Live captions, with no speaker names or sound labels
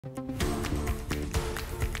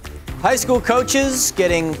High school coaches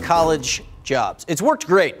getting college jobs. It's worked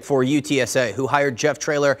great for UTSA, who hired Jeff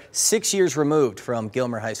Traylor 6 years removed from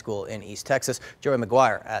Gilmer High School in East Texas. Joey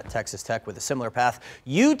McGuire at Texas Tech with a similar path.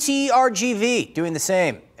 UTRGV doing the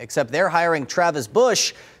same, except they're hiring Travis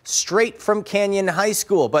Bush straight from Canyon High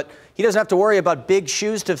School. But he doesn't have to worry about big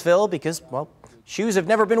shoes to fill because, well, shoes have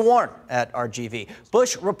never been worn at RGV.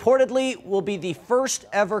 Bush reportedly will be the first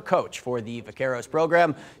ever coach for the Vaqueros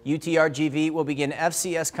program. UTRGV will begin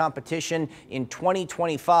FCS competition in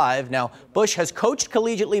 2025. Now, Bush has coached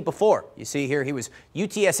collegiately before. You see here, he was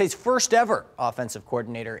UTSA's first ever offensive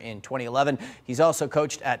coordinator in 2011. He's also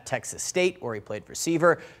coached at Texas State, where he played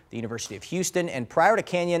receiver, the University of Houston, and prior to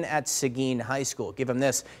Canyon at Seguin High School. Give him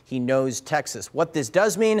this, he knows Texas. What this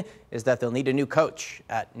does mean is that they'll need a new coach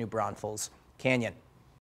at New Braunfels Canyon.